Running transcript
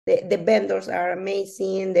The vendors are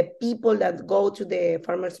amazing. The people that go to the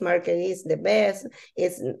farmers market is the best.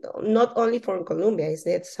 It's not only from Colombia, it's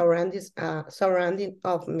the surrounding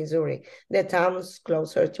of Missouri, the towns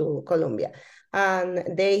closer to Columbia.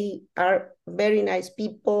 And they are very nice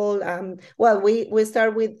people. Well, we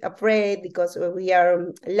start with afraid because we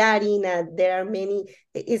are Latin and there are many,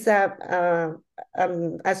 it's a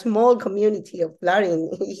small community of Latin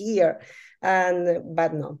here.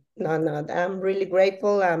 But no, I'm really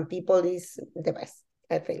grateful, and people is the best,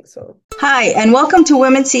 I think so. Hi, and welcome to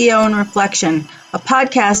Women CEO in Reflection, a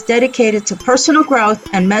podcast dedicated to personal growth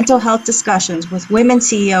and mental health discussions with women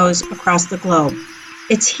CEOs across the globe.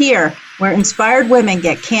 It's here where inspired women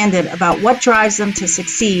get candid about what drives them to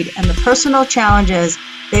succeed and the personal challenges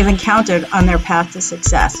they've encountered on their path to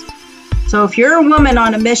success. So if you're a woman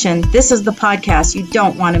on a mission, this is the podcast you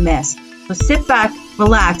don't want to miss. So sit back,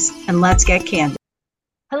 relax, and let's get candid.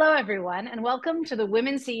 Hello, everyone, and welcome to the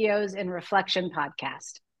Women CEOs in Reflection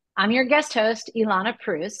podcast. I'm your guest host, Ilana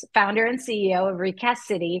Prus, founder and CEO of Recast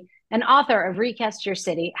City and author of Recast Your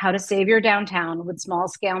City, How to Save Your Downtown with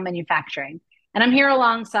Small-Scale Manufacturing. And I'm here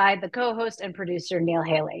alongside the co-host and producer, Neil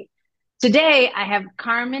Haley. Today, I have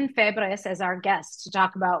Carmen Febres as our guest to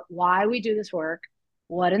talk about why we do this work,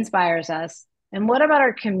 what inspires us, and what about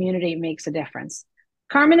our community makes a difference.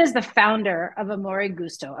 Carmen is the founder of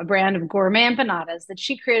Amoreegusto, a brand of gourmet empanadas that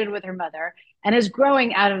she created with her mother and is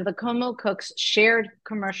growing out of the Como Cook's shared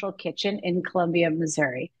commercial kitchen in Columbia,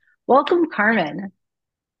 Missouri. Welcome, Carmen.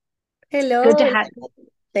 Hello. Good to have you.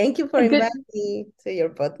 Thank you for inviting me to your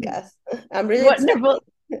podcast. I'm really wonderful.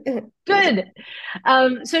 excited. Good.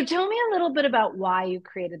 So tell me a little bit about why you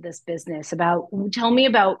created this business. Tell me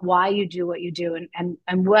about why you do what you do and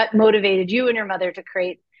what motivated you and your mother to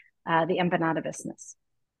create the empanada business.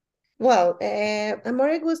 Well,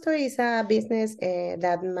 amoreegusto is a business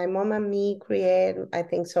that my mom and me created, I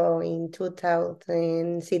think so, in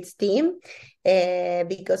 2016,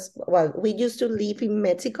 because, well, we used to live in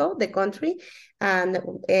Mexico, the country, and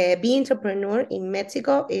being entrepreneur in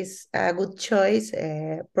Mexico is a good choice,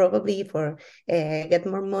 probably for get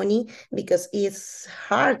more money, because it's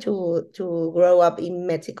hard to grow up in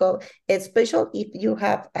Mexico, especially if you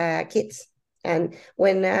have kids. And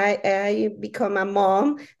when I become a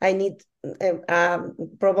mom, I need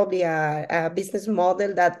probably a business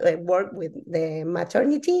model that work with the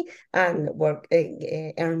maternity and work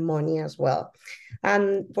earn money as well.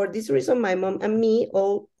 And for this reason, my mom and me,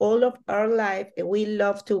 all of our life, we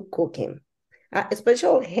love to cooking.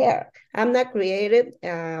 Especially hair. I'm not creative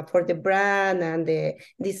for the brand and the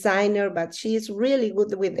designer, but she's really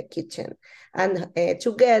good with the kitchen. And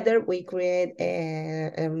together we create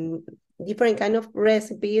different kind of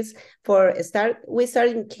recipes we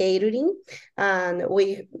started catering, and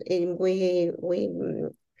we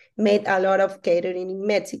made a lot of catering in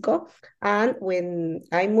Mexico. And when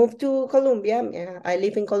I moved to Columbia, I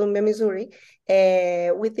live in Columbia, Missouri,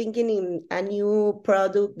 we're thinking in a new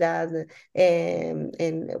product that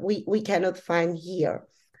and we cannot find here.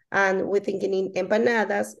 And we're thinking in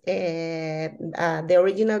empanadas. The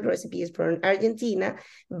original recipe is from Argentina,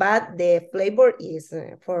 but the flavor is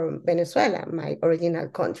from Venezuela, my original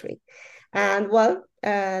country. And well,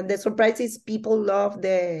 the surprise is people love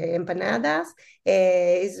the empanadas.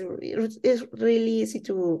 It's really easy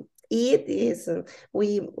to eat.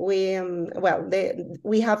 We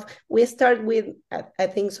start with I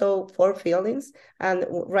think so 4 fillings, and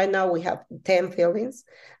right now we have 10 fillings.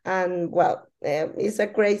 And well, it's a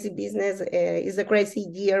crazy business. It's a crazy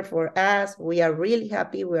year for us. We are really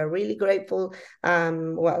happy. We are really grateful.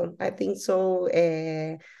 Well, I think so.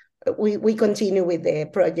 We continue with the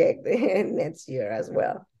project next year as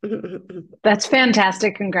well. That's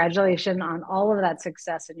fantastic. Congratulations on all of that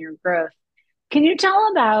success and your growth. Can you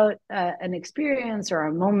tell about an experience or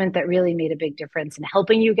a moment that really made a big difference in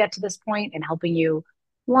helping you get to this point and helping you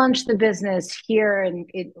launch the business here and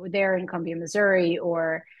there in Columbia, Missouri,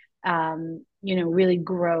 or really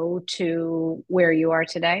grow to where you are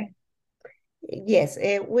today? Yes,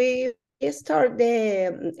 we start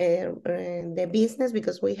the business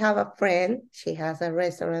because we have a friend. She has a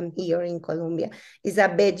restaurant here in Colombia. It's a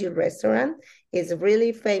veggie restaurant. It's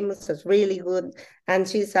really famous. It's really good, and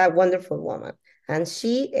she's a wonderful woman. And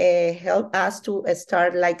she helped us to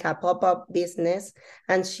start like a pop-up business,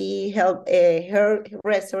 and she helped her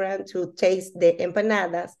restaurant to taste the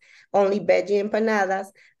empanadas, only veggie empanadas,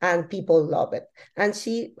 and people love it. And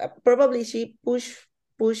she push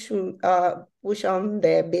on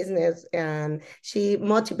the business, and she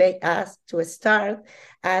motivate us to start.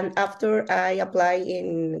 And after I apply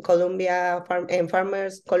in Columbia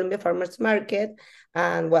Farmers Market,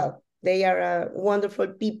 and well, They are wonderful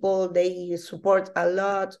people. They support a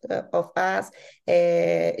lot of us.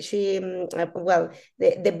 The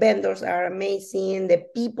vendors are amazing. The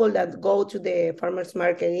people that go to the farmers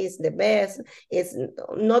market is the best. It's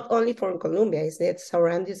not only for Colombia, it's the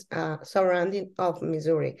surrounding of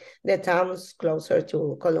Missouri, the towns closer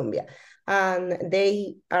to Colombia. And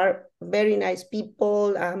they are very nice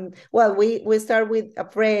people. We start with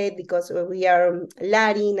afraid because we are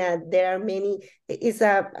Latin, and there are many. It's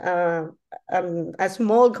a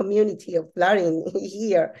small community of Latin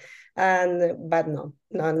here, but no.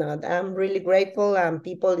 I'm really grateful, and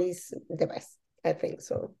people is the best. I think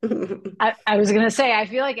so. I was going to say, I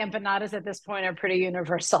feel like empanadas at this point are pretty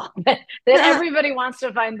universal. that everybody wants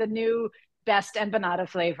to find the new best empanada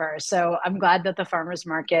flavor. So I'm glad that the farmers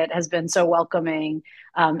market has been so welcoming.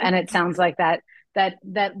 And it sounds like that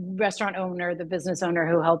restaurant owner, the business owner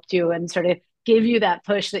who helped you and sort of gave you that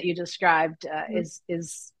push that you described is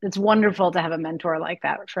it's wonderful to have a mentor like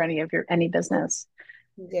that for any business.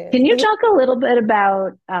 Yes. Can you talk a little bit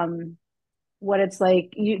about what it's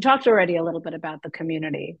like? You talked already a little bit about the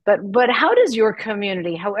community, but how does your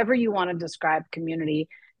community, however you want to describe community,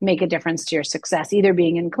 make a difference to your success, either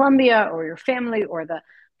being in Colombia or your family or the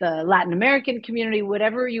Latin American community,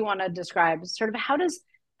 whatever you want to describe? Sort of how does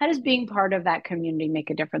being part of that community make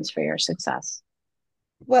a difference for your success?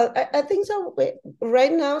 Well, I think so.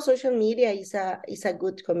 Right now, social media is a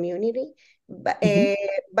good community,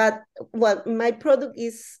 but well, my product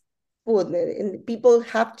is food, and people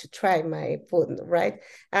have to try my food, right?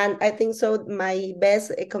 And I think so. My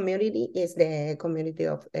best community is the community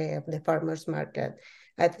of the farmers market.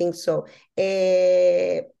 I think so.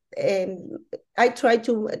 And I try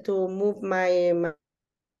to move my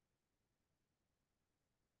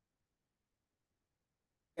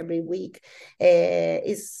every week.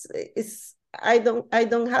 Is I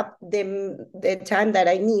don't have the time that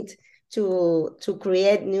I need to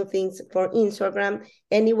create new things for Instagram.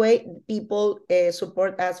 Anyway, people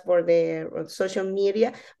support us for the social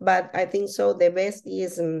media, but I think so the best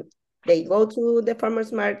is they go to the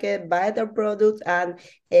farmers market, buy their products, and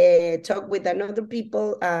talk with another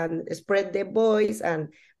people and spread the voice, and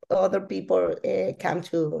other people come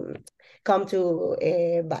to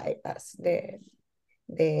buy us the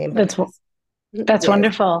empanadas. That's Yes.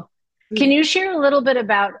 wonderful. Can you share a little bit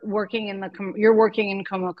about you're working in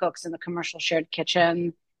Como Cooks in the commercial shared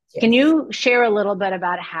kitchen? Yes. Can you share a little bit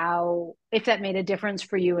about how, if that made a difference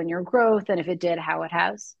for you in your growth, and if it did, how it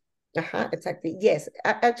has? Exactly. Yes.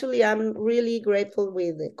 Actually, I'm really grateful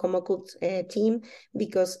with the Como Cooks team,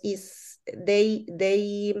 because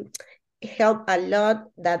they help a lot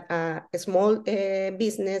that a small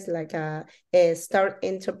business like start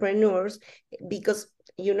entrepreneurs, because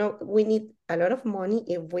we need a lot of money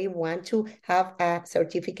if we want to have a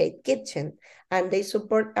certificate kitchen, and they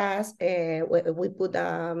support us. We put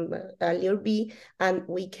a little B, and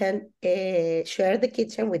we can share the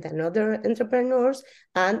kitchen with another entrepreneurs,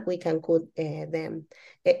 and we can cook them.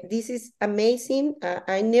 This is amazing.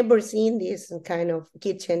 I never seen this kind of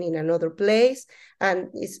kitchen in another place, and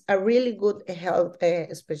it's a really good help,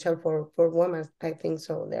 especially for women. I think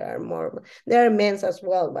so. There are men as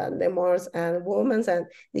well, but the more and women, and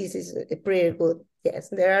this is pretty good. Yes,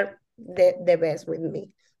 they are the best with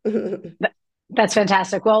me. That's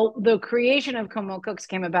fantastic. Well, the creation of Como Cooks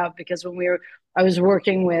came about because I was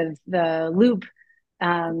working with the Loop,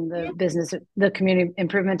 the Community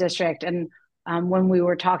Improvement District, and when we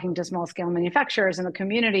were talking to small scale manufacturers in the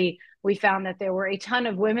community, we found that there were a ton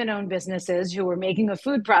of women-owned businesses who were making a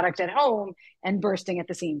food product at home and bursting at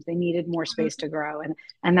the seams. They needed more space to grow,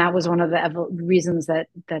 and that was one of the reasons that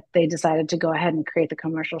they decided to go ahead and create the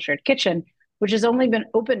commercial shared kitchen, which has only been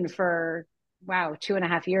open for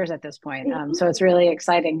 2.5 years at this point. So it's really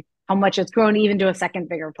exciting how much it's grown, even to a second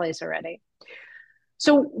bigger place already.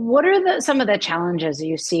 So what are some of the challenges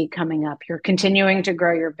you see coming up? You're continuing to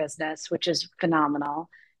grow your business, which is phenomenal.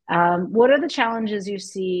 What are the challenges you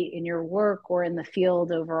see in your work or in the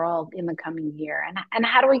field overall in the coming year? And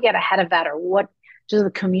how do we get ahead of that? Or what does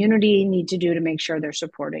the community need to do to make sure they're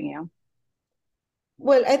supporting you?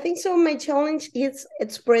 Well, I think so. My challenge is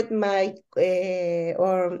spread my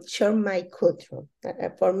or share my culture.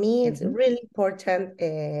 For me, it's really important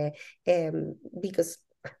because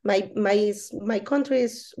my country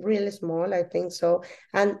is really small. I think so,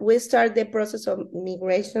 and we started the process of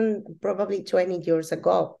migration probably 20 years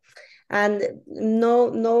ago, and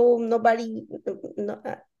nobody.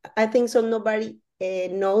 I think so. Nobody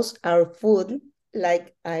knows our food.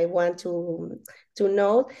 like I want to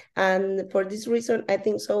know. And for this reason, I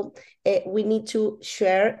think so we need to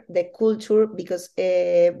share the culture, because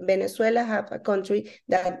Venezuela have a country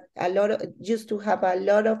that used to have a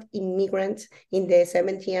lot of immigrants in the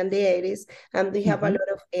 70s and the 80s, and we have a lot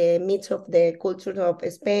of mix of the culture of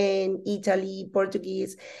Spain, Italy,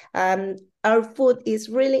 Portuguese. Our food is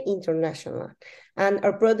really international, and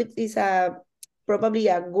our product is probably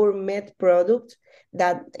a gourmet product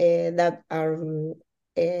that are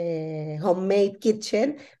homemade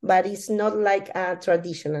kitchen, but it's not like a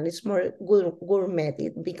traditional. It's more gourmet,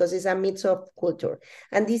 because it's a mix of culture.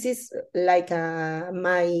 And this is like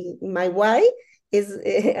my why is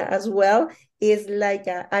as well, is like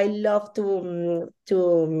I love to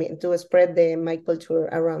spread my culture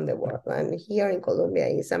around the world. And here in Colombia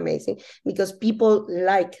is amazing, because people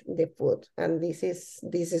like the food, and this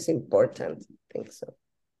is important. I think so.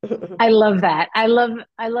 I love that. I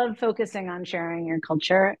love focusing on sharing your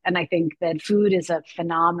culture. And I think that food is a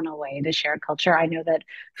phenomenal way to share culture. I know that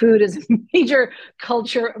food is a major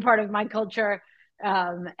culture, part of my culture.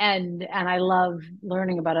 And I love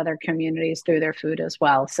learning about other communities through their food as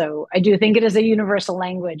well. So I do think it is a universal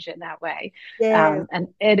language in that way. Yes. And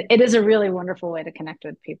it is a really wonderful way to connect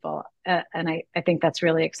with people. And I think that's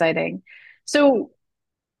really exciting. So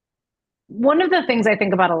one of the things I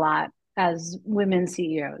think about a lot as women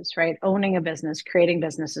CEOs, right? Owning a business, creating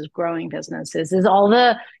businesses, growing businesses, is all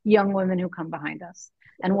the young women who come behind us.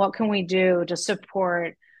 And what can we do to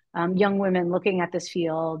support young women looking at this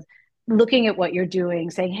field, looking at what you're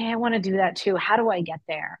doing, saying, hey, I want to do that too. How do I get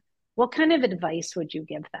there? What kind of advice would you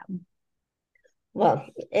give them? Well,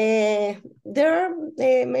 there are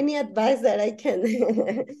many advice that I can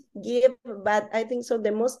give, but I think so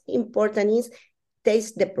the most important is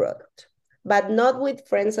taste the product, but not with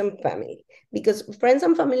friends and family, because friends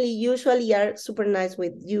and family usually are super nice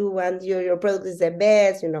with you and your product is the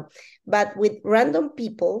best, but with random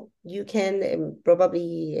people, you can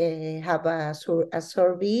probably have a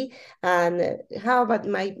survey, and how about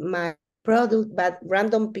my product, but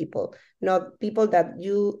random people, not people that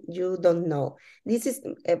you don't know. This is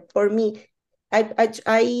for me. I taste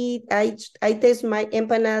my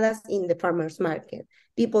empanadas in the farmers market.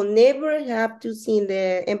 People never have to see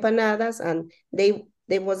the empanadas, and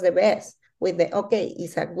they was the best with okay,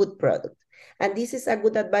 it's a good product. And this is a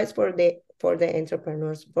good advice for the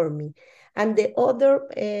entrepreneurs, for me. And the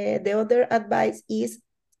other advice is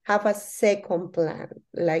have a second plan.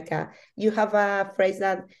 Like you have a phrase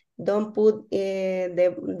that don't put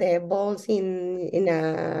the balls in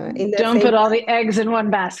the Don't same. put all the eggs in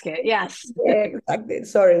one basket. Yes. Yeah, exactly.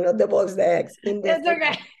 Sorry, not the balls, the eggs in the It's same.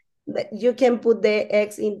 okay. You can put the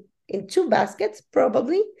eggs in two baskets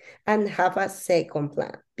probably, and have a second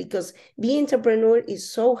plan, because being entrepreneur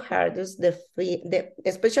is so hard. It's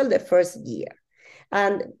especially the first year,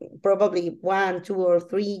 and probably 1, 2, or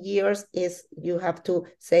 3 years is you have to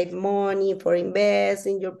save money for invest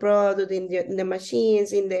in your product, in the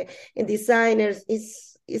machines, in designers.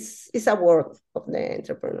 It's a work of the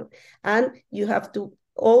entrepreneur, and you have to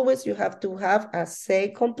have a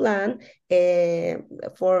second plan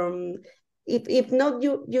for if not,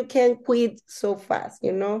 you can quit so fast,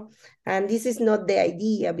 and this is not the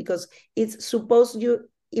idea, because it's supposed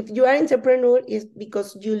if you are entrepreneur, is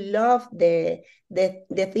because you love the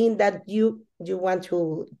thing that you want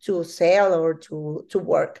to sell or to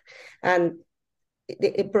work. And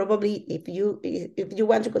probably if you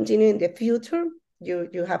want to continue in the future,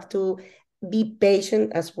 you have to be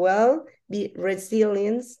patient as well, be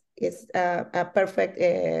resilient. It's a perfect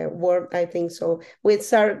word, I think so. We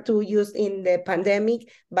start to use in the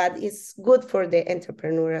pandemic, but it's good for the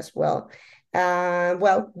entrepreneur as well.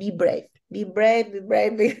 Well, be brave,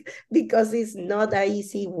 because it's not an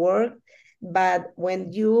easy work. But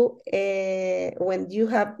when you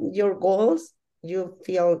have your goals, you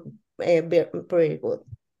feel pretty good.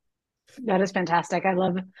 That is fantastic. I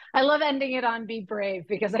love ending it on be brave,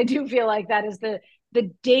 because I do feel like that is the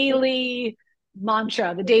daily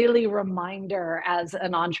mantra, the daily reminder as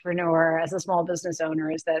an entrepreneur, as a small business owner,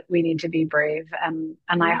 is that we need to be brave. And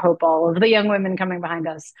I hope all of the young women coming behind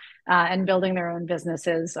us and building their own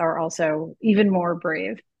businesses are also even more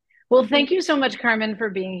brave. Well, thank you so much, Carmen, for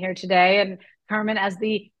being here today. And Carmen, as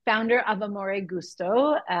the founder of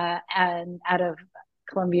amoreegusto, and out of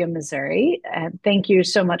Columbia, Missouri. Thank you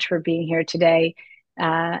so much for being here today.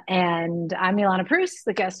 And I'm Ilana Prus,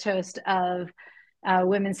 the guest host of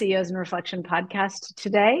Women CEOs in Reflection podcast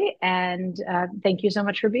today. And thank you so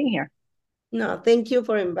much for being here. No, thank you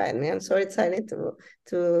for inviting me. I'm so excited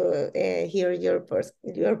to hear your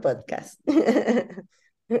podcast.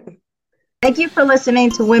 Thank you for listening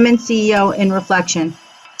to Women CEO in Reflection.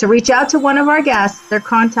 To reach out to one of our guests, their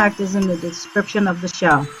contact is in the description of the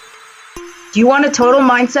show. Do you want a total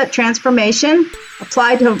mindset transformation?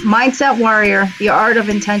 Apply to Mindset Warrior, The Art of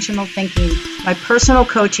Intentional Thinking, my personal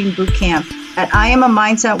coaching boot camp at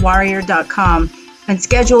IamAmindsetWarrior.com and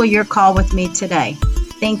schedule your call with me today.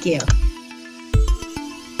 Thank you.